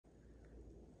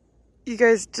You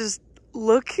guys just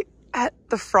look at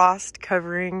the frost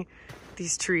covering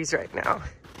these trees right now.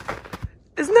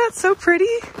 Isn't that so pretty?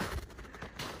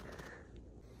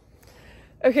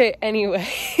 Okay,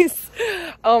 anyways,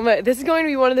 this is going to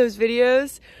be one of those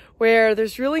videos where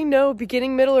there's really no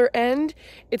beginning, middle, or end.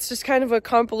 It's just kind of a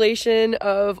compilation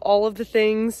of all of the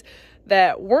things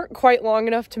that weren't quite long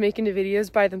enough to make into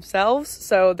videos by themselves.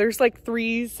 So there's like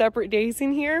 3 separate days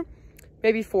in here,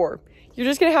 maybe 4. You're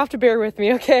just gonna have to bear with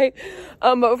me, okay?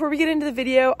 But before we get into the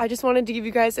video, I just wanted to give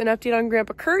you guys an update on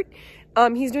Grandpa Kurt.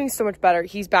 He's doing so much better.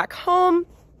 He's back home,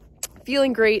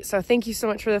 feeling great. So thank you so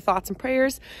much for the thoughts and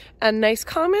prayers and nice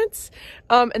comments.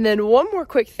 And then one more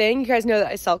quick thing. You guys know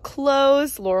that I sell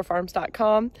clothes,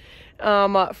 laurafarms.com.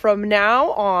 From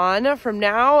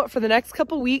now, for the next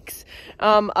couple weeks,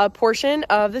 a portion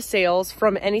of the sales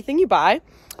from anything you buy,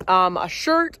 a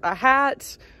shirt, a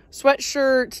hat,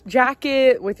 sweatshirt,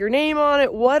 jacket with your name on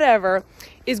it, whatever,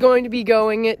 is going to be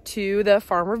going to the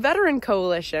Farmer Veteran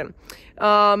Coalition.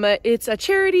 It's a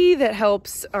charity that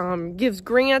helps, gives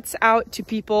grants out to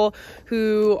people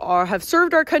who have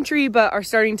served our country but are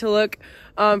starting to look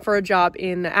for a job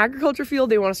in the agriculture field.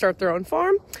 They want to start their own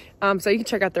farm. So you can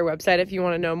check out their website if you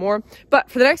want to know more.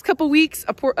 But for the next couple weeks,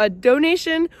 a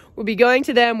donation will be going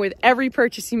to them with every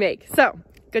purchase you make. So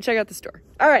go check out the store.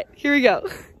 All right, here we go.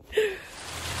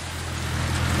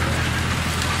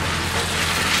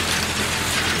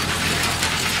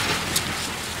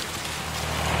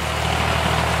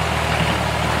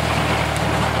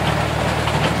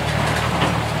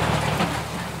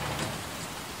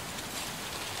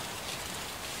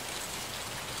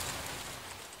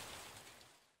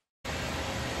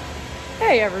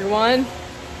 Hey everyone,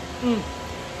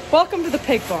 welcome to the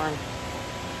pig barn.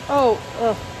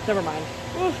 Never mind.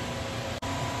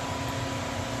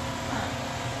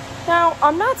 Now,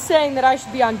 I'm not saying that I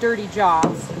should be on Dirty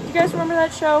Jobs. You guys remember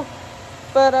that show?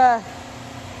 But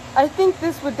I think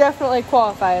this would definitely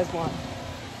qualify as one.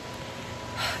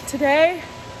 Today,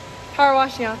 power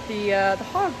washing out the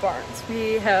hog barns.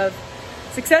 We have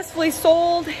successfully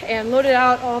sold and loaded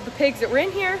out all the pigs that were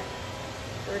in here.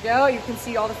 There we go. You can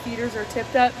see all the feeders are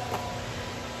tipped up.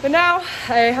 But now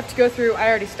I have to go through, I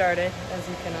already started, as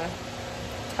you can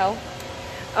tell.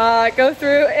 Go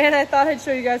through, and I thought I'd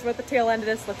show you guys what the tail end of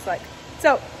this looks like.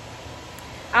 So,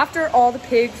 after all the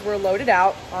pigs were loaded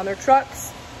out on their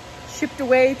trucks, shipped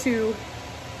away to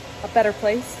a better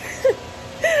place,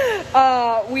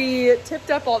 we tipped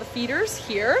up all the feeders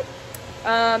here,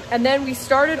 and then we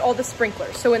started all the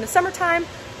sprinklers. So in the summertime,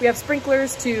 we have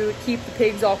sprinklers to keep the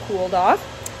pigs all cooled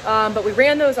off. But we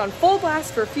ran those on full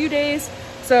blast for a few days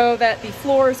so that the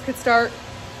floors could start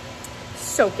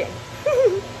soaking,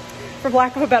 for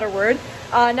lack of a better word.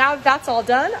 Now that that's all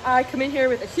done, I come in here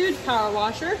with a huge power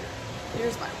washer.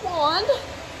 Here's my wand.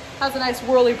 Has a nice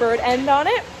whirly bird end on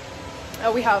it.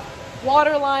 We have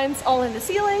water lines all in the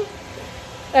ceiling.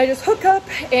 I just hook up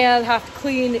and have to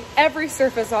clean every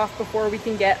surface off before we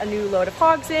can get a new load of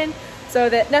hogs in so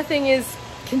that nothing is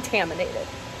contaminated.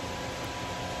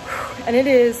 And it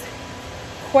is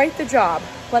quite the job,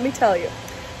 let me tell you.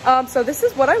 So this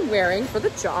is what I'm wearing for the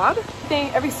job.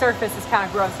 Every surface is kind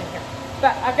of gross in here.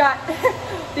 But I've got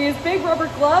these big rubber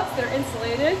gloves that are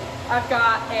insulated. I've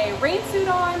got a rain suit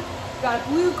on, got a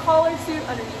blue collar suit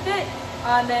underneath it,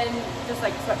 and then just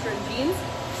like sweatshirt and jeans.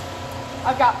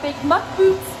 I've got big muck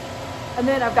boots, and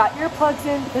then I've got earplugs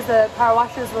in because the power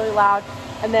washer is really loud,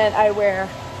 and then I wear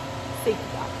safety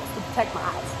goggles to protect my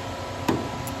eyes.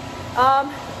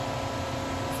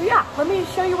 So yeah, let me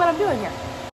show you what I'm doing here.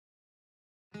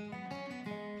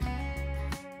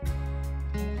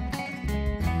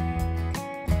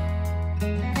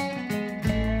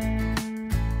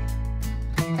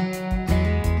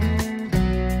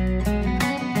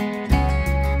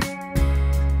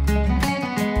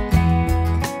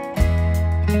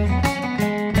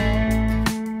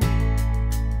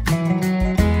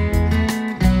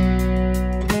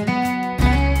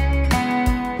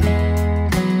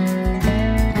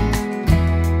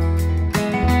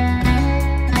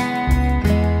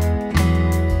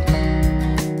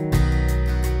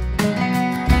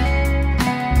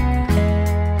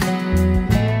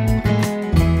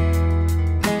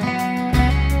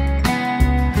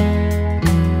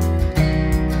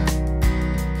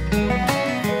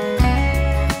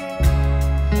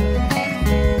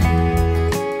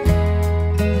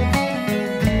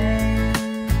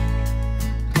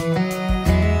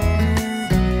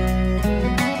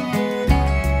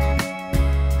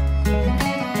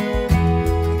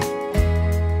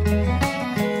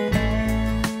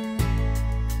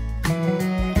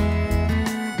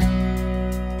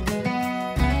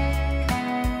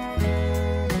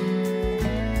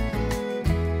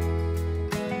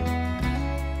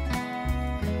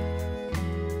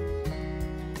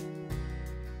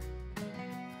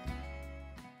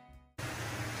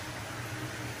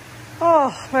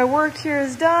 Oh, my work here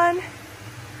is done.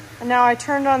 And now I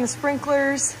turned on the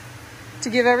sprinklers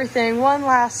to give everything one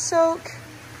last soak.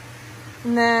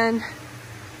 And then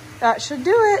that should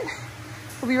do it.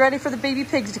 We'll be ready for the baby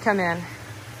pigs to come in.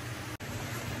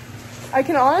 I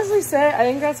can honestly say, I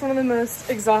think that's one of the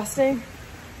most exhausting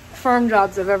farm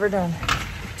jobs I've ever done.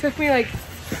 It took me like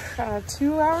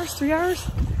 2 hours, 3 hours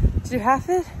to do half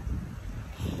it.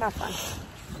 Not fun.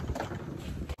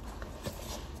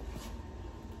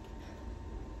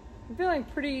 I'm feeling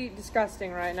pretty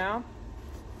disgusting right now.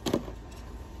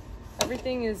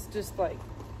 Everything is just like,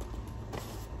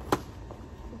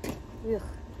 ugh.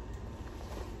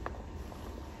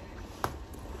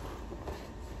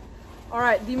 All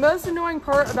right, the most annoying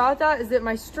part about that is that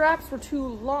my straps were too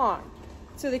long,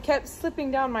 so they kept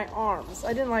slipping down my arms.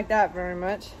 I didn't like that very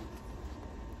much.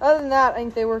 Other than that, I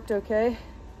think they worked okay.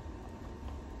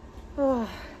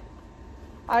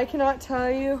 I cannot tell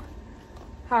you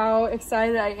how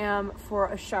excited I am for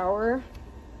a shower.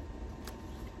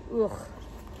 Ugh.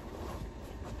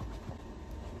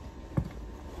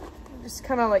 Just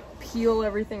kind of like peel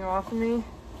everything off of me.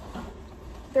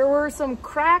 There were some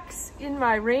cracks in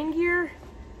my rain gear,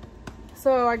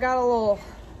 so I got a little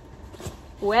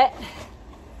wet.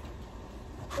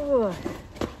 Ugh.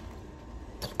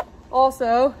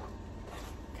 Also,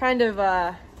 kind of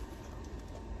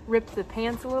ripped the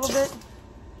pants a little bit.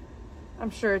 I'm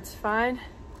sure it's fine.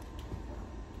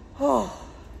 Oh,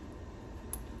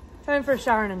 time for a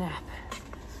shower and a nap.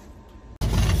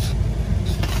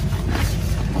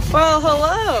 Well,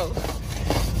 hello.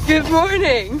 Good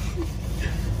morning.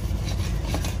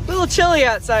 A little chilly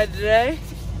outside today.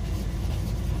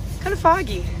 Kind of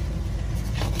foggy.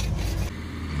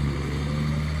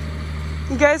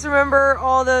 You guys remember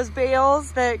all those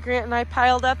bales that Grant and I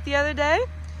piled up the other day?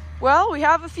 Well, we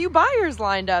have a few buyers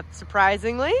lined up,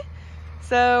 surprisingly.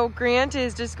 So Grant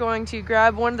is just going to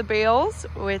grab one of the bales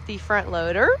with the front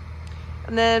loader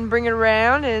and then bring it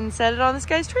around and set it on this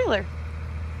guy's trailer.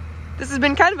 This has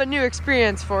been kind of a new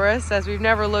experience for us, as we've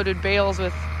never loaded bales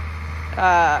with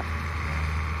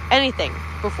anything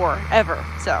before, ever.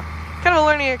 So kind of a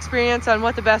learning experience on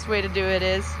what the best way to do it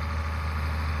is.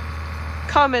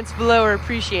 Comments below are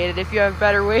appreciated if you have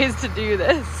better ways to do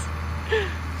this.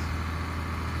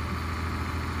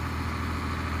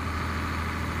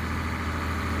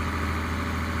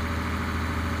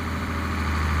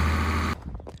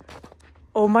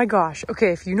 Oh my gosh.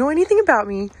 Okay, if you know anything about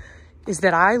me, is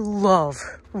that I love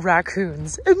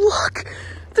raccoons. And look,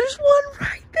 there's one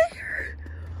right there.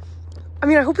 I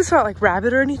mean, I hope it's not like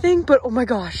rabbit or anything, but oh my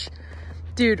gosh.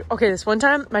 Dude, okay, this one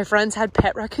time my friends had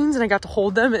pet raccoons and I got to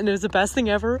hold them and it was the best thing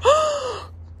ever.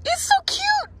 It's so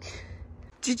cute.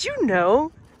 Did you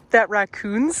know that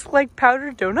raccoons like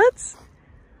powdered donuts?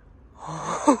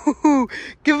 Oh,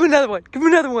 give him another one. Give him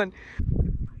another one.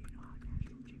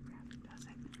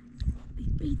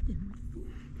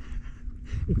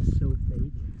 It's so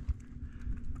fake.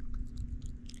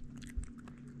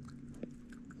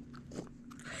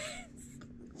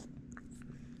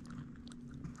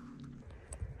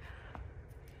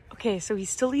 Okay, so he's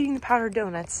still eating the powdered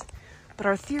donuts, but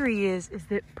our theory is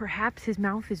that perhaps his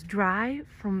mouth is dry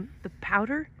from the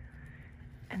powder,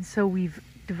 and so we've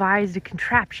devised a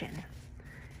contraption.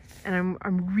 And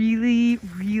I'm really,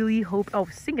 really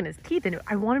sinking his teeth in it.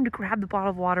 I want him to grab the bottle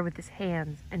of water with his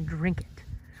hands and drink it.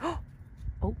 Oh.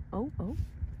 Oh.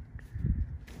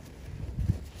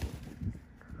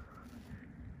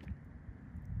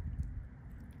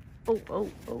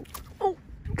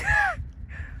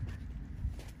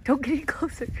 Don't get any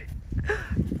closer.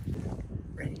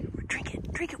 Ready? Drink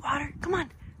it, water. Come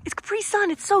on. It's Capri Sun.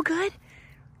 It's so good.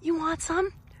 You want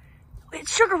some?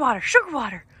 It's sugar water.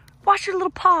 Wash your little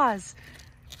paws.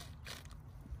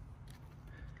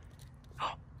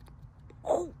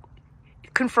 Oh,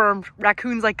 confirmed.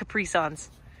 Raccoons like Capri Suns.